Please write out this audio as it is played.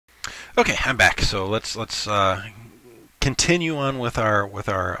Okay, I'm back. So let's continue on with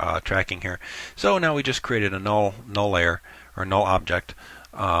our tracking here. So now we just created a null layer or null object,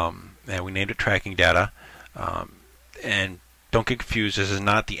 and we named it tracking data. And don't get confused. This is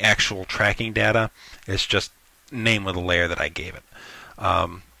not the actual tracking data. It's just name of the layer that I gave it.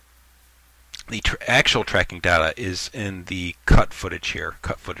 The actual tracking data is in the cut footage here,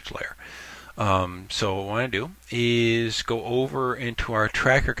 cut footage layer. So what I want to do is go over into our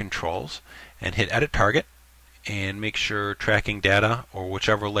tracker controls and hit edit target and make sure tracking data or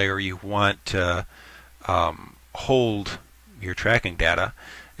whichever layer you want to hold your tracking data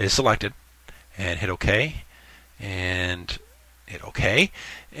is selected, and hit OK and hit OK,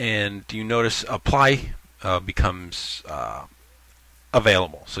 and you notice apply becomes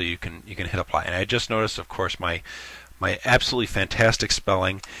available, so you can hit apply. And I just noticed, of course, my absolutely fantastic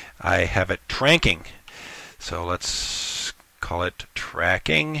spelling. I have it tranking, so let's call it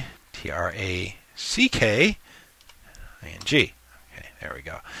tracking, T-R-A-C-K-I-N-G. Okay, there we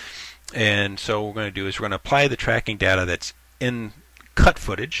go. And so what we're going to do is we're going to apply the tracking data that's in cut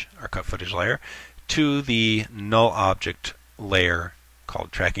footage, our cut footage layer, to the null object layer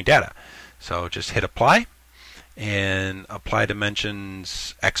called tracking data. So just hit apply and apply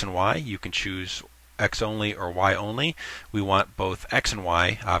dimensions X and Y. You can choose X only or Y only. We want both X and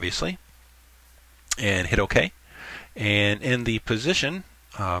Y, obviously, and hit OK. And in the position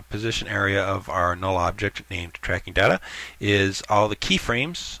area of our null object named tracking data is all the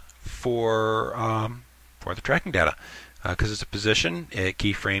keyframes for the tracking data. Because it's a position, it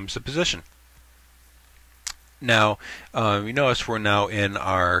keyframes the position. Now, you notice we're now in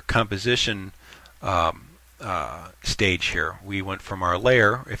our composition stage here. We went from our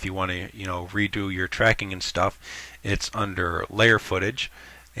layer. If you want to, redo your tracking and stuff, it's under layer footage,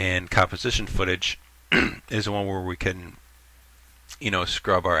 and composition footage is the one where we can,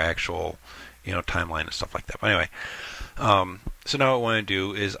 scrub our actual, timeline and stuff like that. But anyway, so now what I want to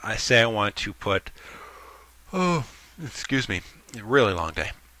do is I want to put, excuse me, a really long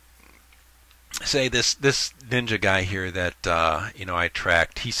day. Say this ninja guy here that I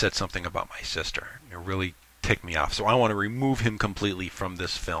tracked. He said something about my sister. It really ticked me off. So I want to remove him completely from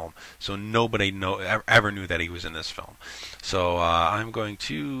this film, so nobody ever knew that he was in this film. So I'm going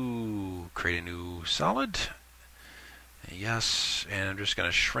to create a new solid. Yes, and I'm just going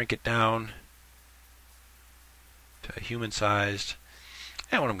to shrink it down to human-sized.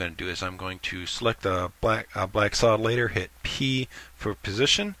 And what I'm going to do is I'm going to select the black solid layer, hit P for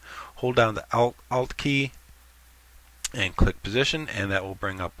position, hold down the Alt key, and click position, and that will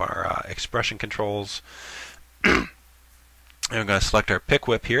bring up our expression controls. And I'm going to select our pick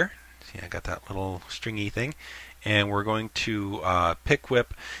whip here. See, I got that little stringy thing. And we're going to pick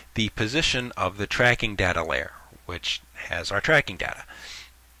whip the position of the tracking data layer, which has our tracking data.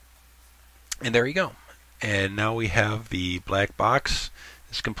 And there you go. And now we have the black box.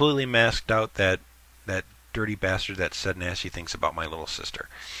 It's completely masked out that dirty bastard that said nasty things about my little sister.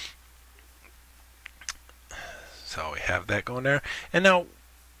 So we have that going there. And now,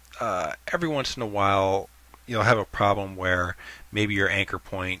 every once in a while, you'll have a problem where maybe your anchor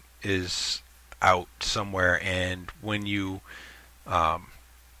point is out somewhere, and when you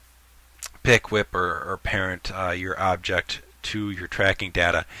pick whip or parent your object to your tracking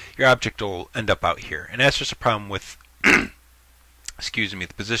data, your object will end up out here. And that's just a problem with excuse me,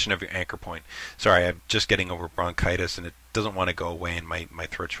 the position of your anchor point. Sorry, I'm just getting over bronchitis and it doesn't want to go away, and my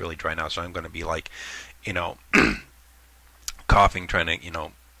throat's really dry now, so I'm going to be like, coughing, trying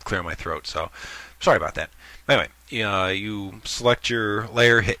to, clear my throat. So sorry about that. Anyway, you select your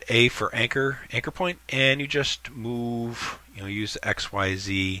layer, hit A for anchor point, and you just move, use the X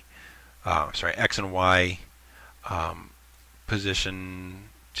and Y position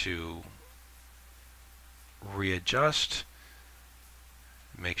to readjust.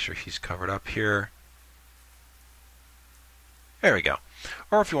 Make sure he's covered up here. There we go.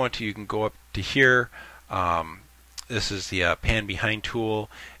 Or if you want to, you can go up to here. This is the pan behind tool,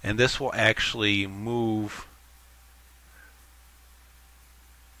 and this will actually move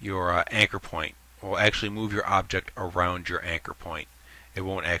your anchor point. It will actually move your object around your anchor point. It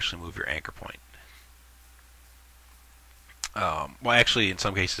won't actually move your anchor point. Well, actually, in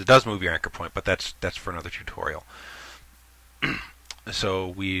some cases, it does move your anchor point, but that's for another tutorial. So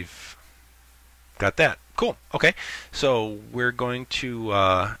we've got that. Cool. Okay. So we're going to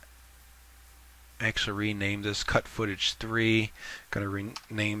actually rename this cut footage 3. Going to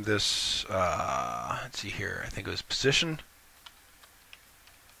rename this, let's see here, I think it was position.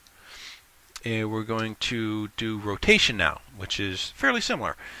 And we're going to do rotation now, which is fairly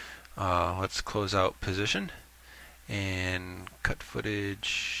similar. Let's close out position and cut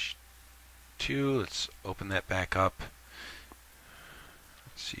footage 2. Let's open that back up.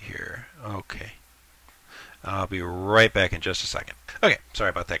 Let's see here. Okay. I'll be right back in just a second. Okay, sorry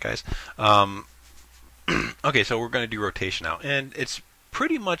about that, guys. Okay, so we're going to do rotation now, and it's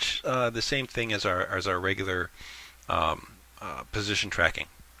pretty much the same thing as our regular position tracking.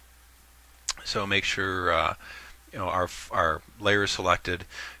 So make sure our layer is selected.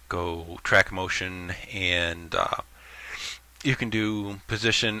 Go track motion, and you can do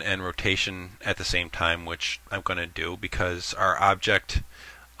position and rotation at the same time, which I'm going to do because our object.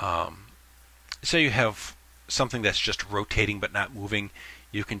 Say you have something that's just rotating but not moving,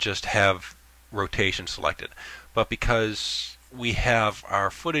 you can just have rotation selected. But because we have our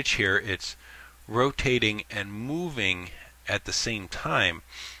footage here, it's rotating and moving at the same time,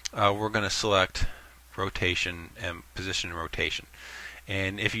 we're going to select rotation and position and rotation.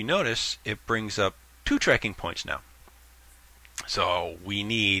 And if you notice, it brings up 2 tracking points now. So we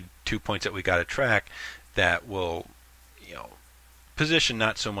need 2 points that we got to track that will, position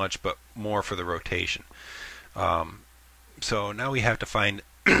not so much, but more for the rotation. So now we have to find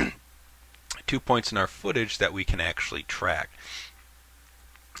 2 points in our footage that we can actually track.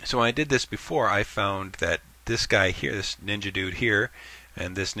 So when I did this before, I found that this guy here, this ninja dude here,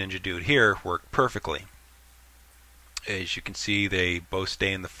 and this ninja dude here work perfectly. As you can see, they both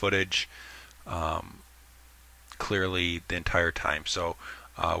stay in the footage clearly the entire time. So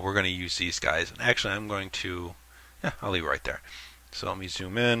we're going to use these guys. And actually, I'm going to, I'll leave it right there. So let me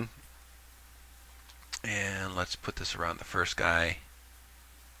zoom in, and let's put this around the first guy,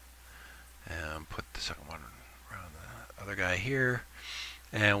 and put the second one around the other guy here,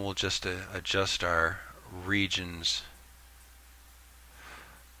 and we'll just adjust our regions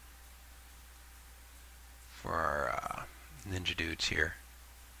for our ninja dudes here.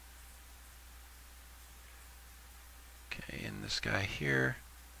 Okay, and this guy here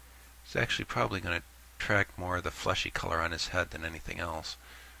is actually probably going to track more of the fleshy color on his head than anything else.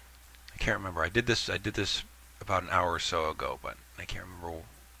 I can't remember. I did this about an hour or so ago, but I can't remember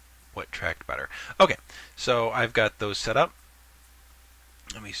what tracked better. Okay, so I've got those set up.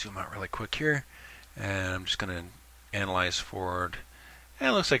 Let me zoom out really quick here, and I'm just going to analyze forward, and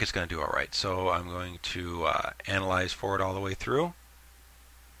it looks like it's going to do all right. So I'm going to analyze forward all the way through,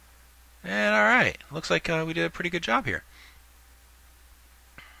 and all right, looks like we did a pretty good job here.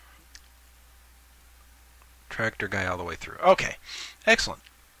 Tractor guy all the way through. Okay, excellent.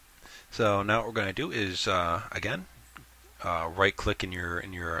 So now what we're going to do is again right click in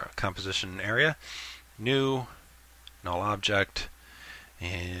your composition area, new, null object,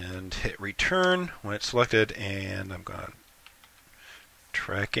 and hit return when it's selected, and I'm going to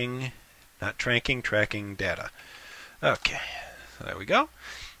tracking data. Okay, so there we go.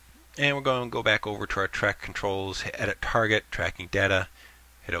 And we're going to go back over to our track controls, hit edit target, tracking data,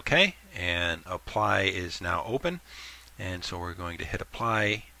 hit OK, and apply is now open. And so we're going to hit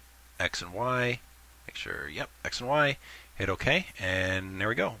apply X and Y, make sure, yep, X and Y, hit OK, and there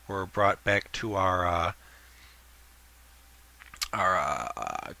we go. We're brought back to our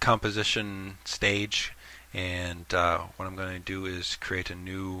composition stage, and what I'm going to do is create a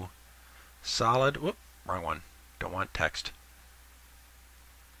new solid. Whoop, wrong one. Don't want text.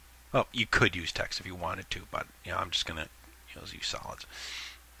 Well, you could use text if you wanted to, but I'm just going to use solids.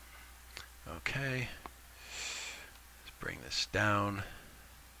 Okay, let's bring this down,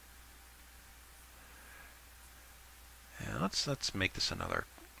 and let's make this another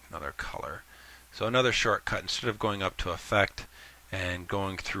color. So another shortcut, instead of going up to Effect and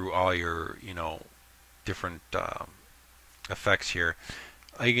going through all your different effects here,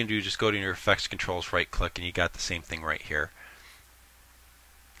 all you can do is just go to your effects controls, right click, and you got the same thing right here.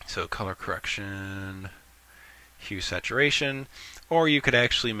 So color correction, hue saturation, or you could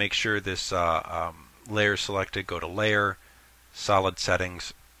actually make sure this layer is selected, go to layer, solid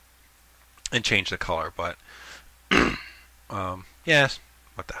settings, and change the color. But yes,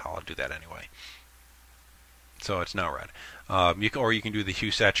 what the hell, I'll do that anyway. So it's now red. You can do the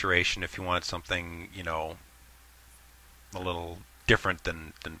hue saturation if you want something a little different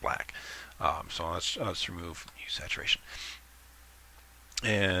than black. So let's remove hue saturation.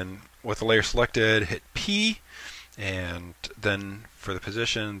 And with the layer selected, hit P, and then for the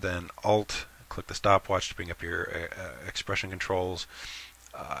position, then Alt, click the stopwatch to bring up your expression controls.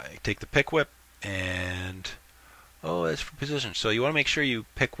 Take the pick whip, and that's for position. So you want to make sure you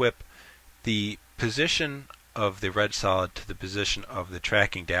pick whip the position of the red solid to the position of the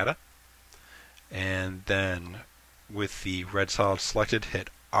tracking data, and then with the red solid selected,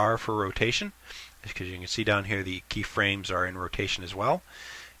 hit R for rotation, because you can see down here the keyframes are in rotation as well.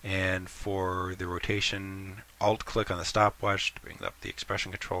 And for the rotation, Alt click on the stopwatch to bring up the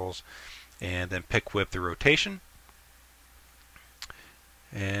expression controls, and then pick whip the rotation,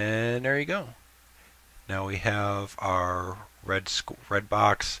 and there you go. Now we have our red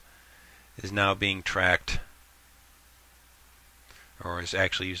box is now being tracked, or is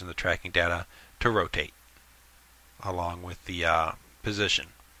actually using the tracking data to rotate along with the position.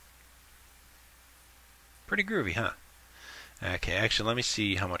 Pretty groovy, huh? Okay, actually, let me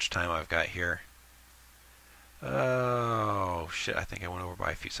see how much time I've got here. Oh, shit, I think I went over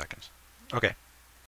by a few seconds. Okay,